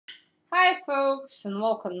Hi, folks, and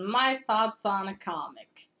welcome to my thoughts on a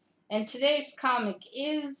comic. And today's comic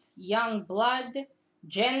is Youngblood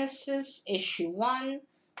Genesis Issue 1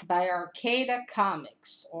 by Arcade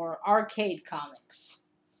Comics.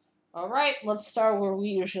 Alright, let's start where we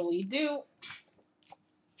usually do.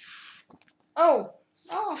 Oh,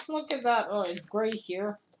 look at that. Oh, it's gray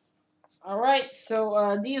here. Alright,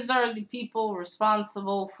 so these are the people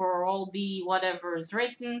responsible for all the whatever is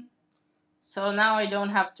written. So now I don't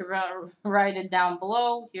have to write it down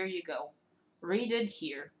below. Here you go. Read it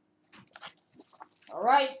here.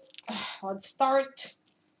 Alright, let's start.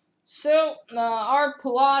 So, our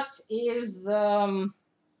plot is, well,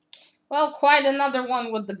 quite another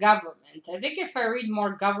one with the government. I think if I read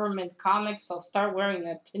more government comics, I'll start wearing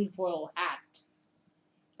a tinfoil hat.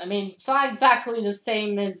 I mean, it's not exactly the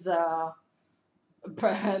same as, not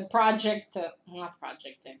Project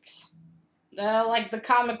X. Like the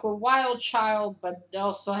comic with Wild Child, but it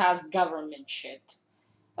also has government shit.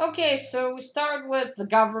 Okay, so we start with the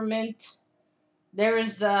government. There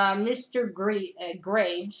is Mr.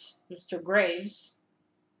 Graves. Mr. Graves.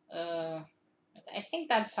 Uh, I think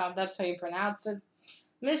that's how you pronounce it.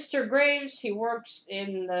 Mr. Graves. He works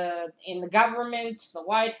in the government, the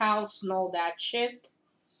White House, and all that shit.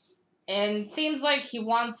 And it seems like he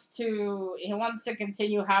wants to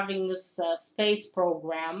continue having this space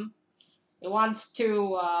program. He wants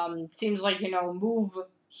to seems like move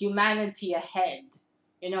humanity ahead,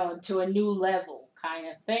 to a new level kind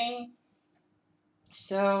of thing.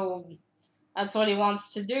 So that's what he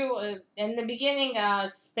wants to do. In the beginning, a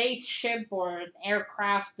spaceship or an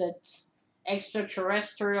aircraft that's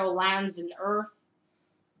extraterrestrial lands in Earth.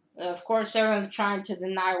 Of course, everyone's trying to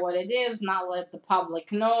deny what it is, not let the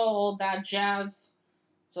public know, all that jazz.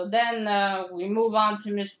 So then we move on to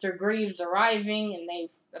Mr. Greaves arriving, and they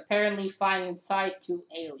apparently find inside two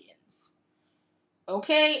aliens.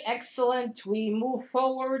 Okay, excellent. We move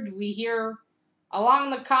forward. We hear,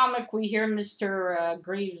 along the comic, we hear Mr.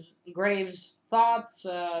 Graves' thoughts,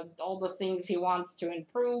 all the things he wants to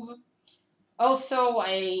improve. Also,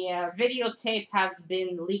 a videotape has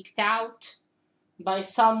been leaked out by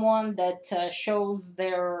someone that shows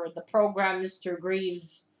the program Mr.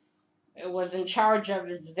 Greaves was in charge of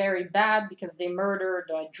is very bad because they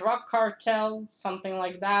murdered a drug cartel, something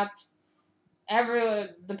like that.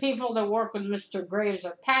 The people that work with Mr. Graves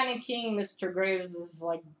are panicking. Mr. Graves is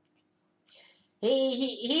like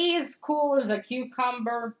he is cool as a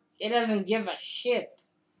cucumber. He doesn't give a shit.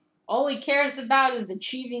 All he cares about is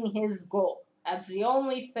achieving his goal. That's the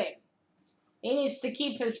only thing. He needs to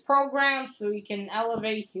keep his program so he can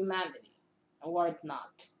elevate humanity and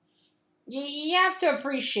whatnot. You have to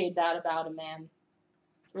appreciate that about a man.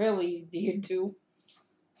 Really, you do.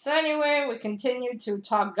 So anyway, we continue to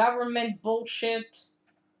talk government bullshit.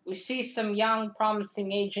 We see some young,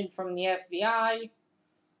 promising agent from the FBI.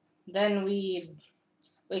 Then we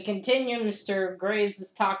continue. Mr. Graves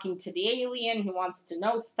is talking to the alien. He wants to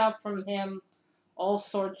know stuff from him. All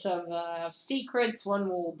sorts of secrets. When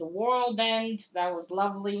will the world end? That was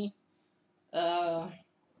lovely. Uh,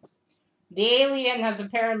 the alien has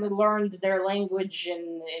apparently learned their language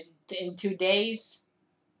in 2 days.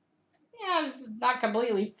 Yeah, it's not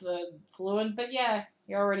completely fluent, but yeah,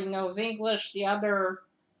 he already knows English. The other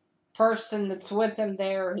person that's with him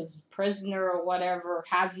there, his prisoner or whatever,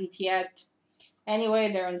 hasn't yet.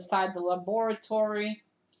 Anyway, they're inside the laboratory.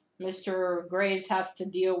 Mr. Graves has to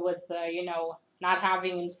deal with, not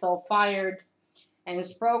having himself fired and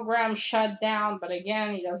his program shut down, but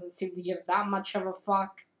again, he doesn't seem to give that much of a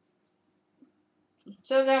fuck.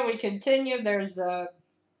 So then we continue. There's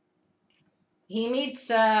he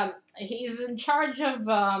meets, he's in charge of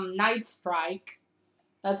Night Strike.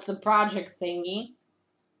 That's the project thingy.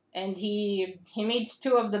 And he meets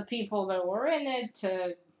two of the people that were in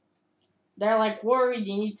it. They're like worried,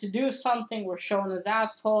 you need to do something. We're shown as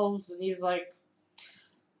assholes. And he's like,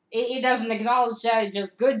 he doesn't acknowledge that. He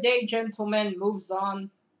just, good day, gentlemen, moves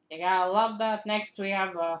on. You gotta love that. Next, we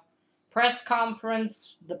have a press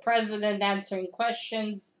conference. The president answering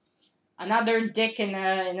questions. Another dick in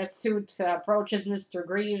a suit approaches Mr.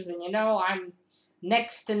 Greaves, and I'm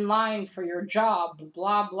next in line for your job.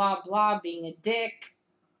 Blah, blah, blah, being a dick.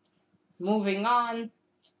 Moving on.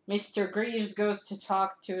 Mr. Greaves goes to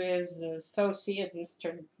talk to his associate,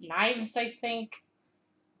 Mr. Knives, I think.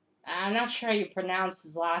 I'm not sure how you pronounce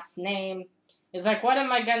his last name. He's like, what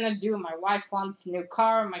am I gonna do? My wife wants a new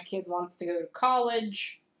car, my kid wants to go to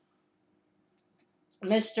college.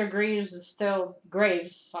 Mr. Greaves is still,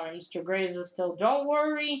 don't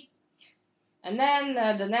worry. And then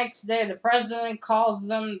the next day, the president calls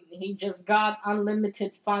them. He just got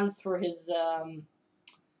unlimited funds for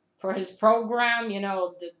for his program. You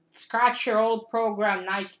know, scratch your old program,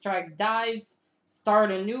 Night Strike dies,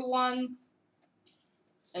 start a new one.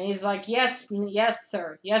 And he's like, yes, yes,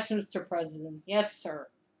 sir. Yes, Mr. President. Yes, sir.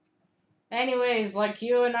 Anyways, like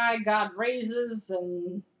you and I got raises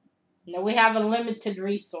and we have unlimited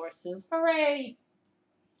resources. Hooray!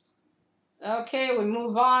 Okay, we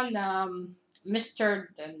move on. Mr.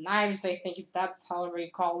 Knives, I think that's however you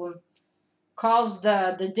call him, calls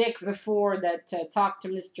the dick before that talked to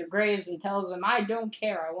Mr. Graves and tells him, I don't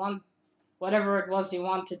care. I want whatever it was he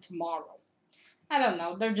wanted tomorrow. I don't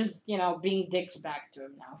know. They're just, being dicks back to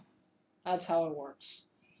him now. That's how it works.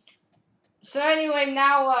 So anyway,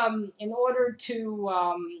 now in order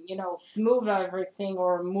to smooth everything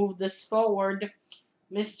or move this forward,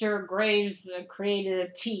 Mr. Graves created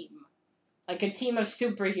a team, like a team of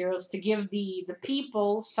superheroes to give the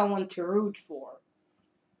people someone to root for.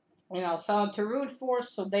 Someone to root for,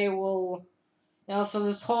 so they will, so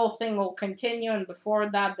this whole thing will continue. And before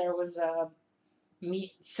that, there was a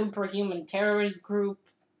superhuman terrorist group.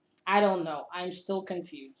 I don't know. I'm still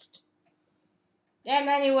confused. And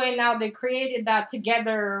anyway, now they created that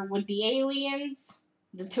together with the aliens,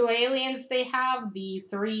 the two aliens they have, the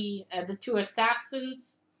two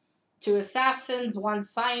assassins, one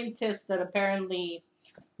scientist that apparently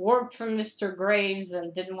worked for Mr. Graves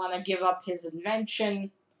and didn't want to give up his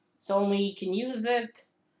invention, so only he can use it.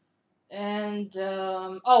 And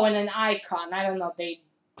and an icon. I don't know. They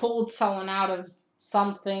pulled someone out of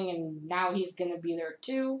something, and now he's gonna be there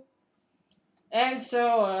too. And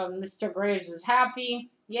so Mr. Graves is happy.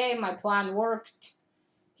 Yay, my plan worked.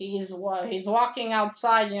 He's walking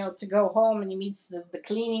outside, to go home, and he meets the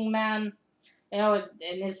cleaning man.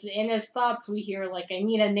 In his thoughts, we hear like, I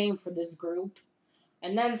need a name for this group.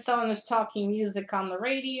 And then someone is talking music on the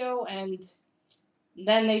radio, and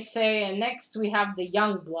then they say, and next we have the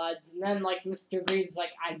Youngbloods. And then like Mr. Graves is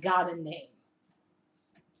like, I got a name.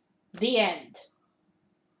 The end.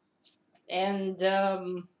 And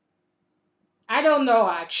I don't know,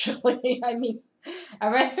 actually. I mean, I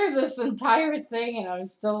read through this entire thing and I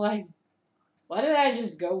was still like, what did I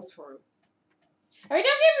just go through? I mean,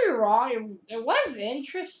 don't get me wrong, it was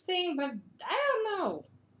interesting, but I don't know.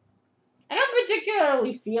 I don't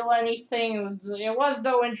particularly feel anything. It was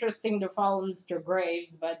though interesting to follow Mr.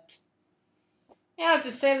 Graves, but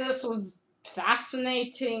to say this was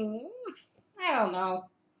fascinating, I don't know.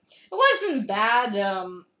 It wasn't bad.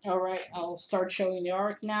 Alright, I'll start showing the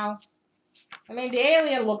art now. I mean, the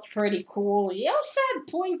alien looked pretty cool. He also had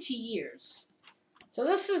pointy ears. So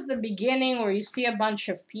this is the beginning where you see a bunch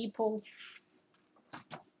of people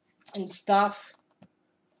and stuff.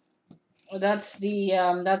 That's the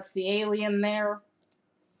alien there.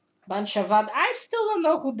 Bunch of other. I still don't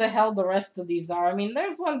know who the hell the rest of these are. I mean,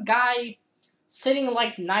 there's one guy sitting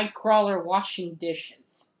like Nightcrawler washing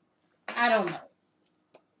dishes. I don't know.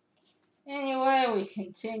 Anyway, we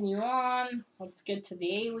continue on. Let's get to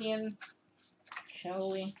the alien,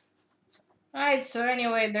 shall we? Alright, so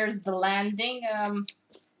anyway, there's the landing. I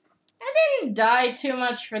didn't die too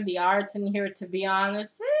much for the art in here, to be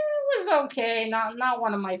honest. It was okay. Not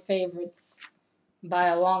one of my favorites by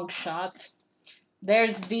a long shot.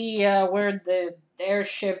 There's the where the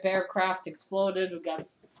aircraft exploded.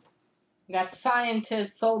 We got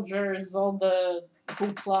scientists, soldiers, all the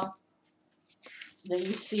hoopla that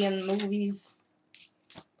you see in movies.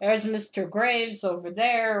 There's Mr. Graves over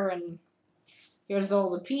there, and here's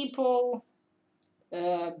all the people.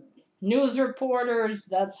 News reporters,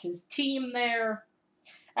 that's his team there.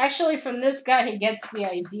 Actually, from this guy, he gets the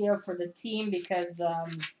idea for the team because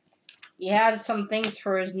he has some things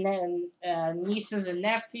for his nieces and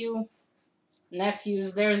nephews.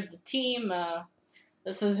 There's the team.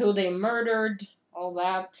 This is who they murdered. All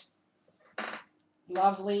that.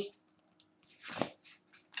 Lovely.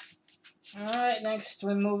 Alright, next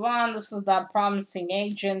we move on. This is that promising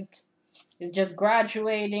agent. He's just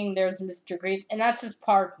graduating. There's Mr. Grace, and that's his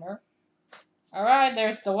partner. Alright,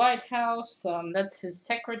 there's the White House. That's his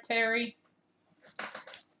secretary.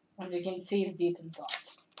 As you can see, he's deep in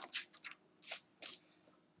thought.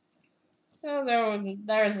 So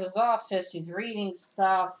there's his office. He's reading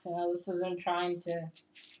stuff. This is him trying to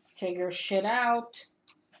figure shit out.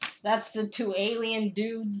 That's the two alien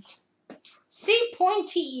dudes. See,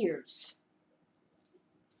 pointy ears.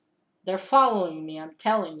 They're following me, I'm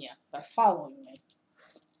telling you. They're following me.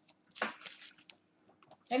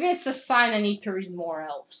 Maybe it's a sign I need to read more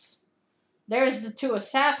elves. There's the two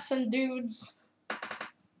assassin dudes.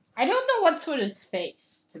 I don't know what's with his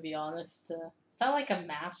face, to be honest. Is that like a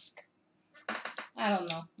mask? I don't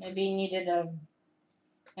know. Maybe he needed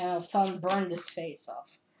someone burned his face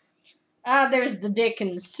off. There's the dick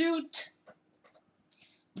in the suit.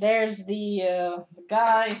 There's the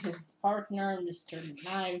guy, his partner, Mr.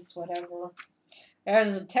 Knives, whatever.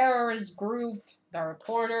 There's a terrorist group, the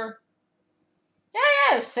reporter.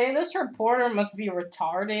 Yeah, say this reporter must be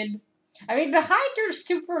retarded. I mean, behind her,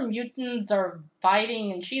 super mutants are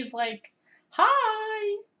fighting, and she's like,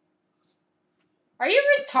 "Hi, are you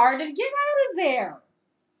retarded? Get out of there!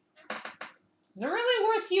 Is it really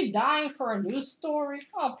worth you dying for a news story?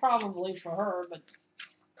 Well, probably for her, but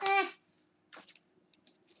eh.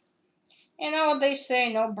 You know what they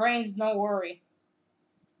say, no brains, no worry."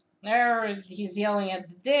 There, he's yelling at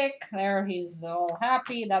the dick. There, he's all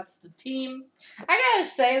happy. That's the team. I gotta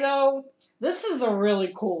say, though, this is a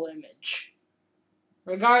really cool image.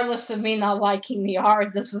 Regardless of me not liking the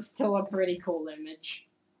art, this is still a pretty cool image.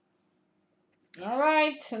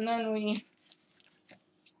 Alright, and then we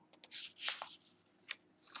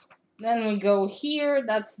go here.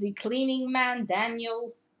 That's the cleaning man,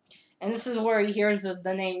 Daniel. And this is where he hears of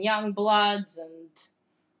the name Youngbloods, and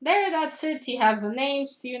there, that's it. He has a name.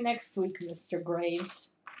 See you next week, Mr.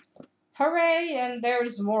 Graves. Hooray, and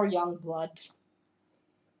there's more Youngblood.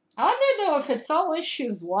 I wonder though if it's all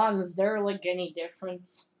issues 1, is there like any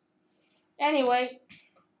difference? Anyway,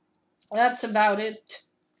 that's about it.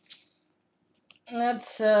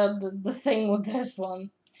 That's the thing with this one.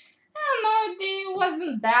 I don't know, it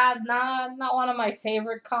wasn't bad, not one of my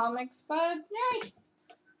favorite comics, but yeah,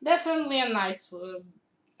 definitely a nice,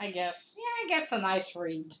 I guess. Yeah, I guess a nice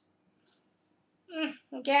read.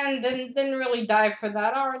 Again, didn't really dive for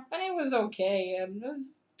that art, but it was okay. It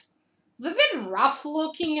was a bit rough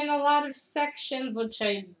looking in a lot of sections, which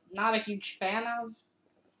I'm not a huge fan of.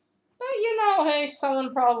 But hey,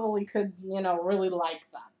 someone probably could, really like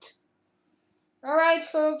that. Alright,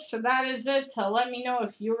 folks, so that is it. Let me know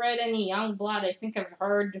if you read any Youngblood. I think I've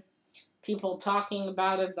heard people talking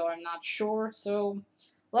about it, though I'm not sure. So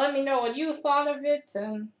let me know what you thought of it,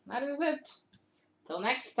 and that is it. Till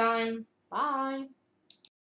next time, bye.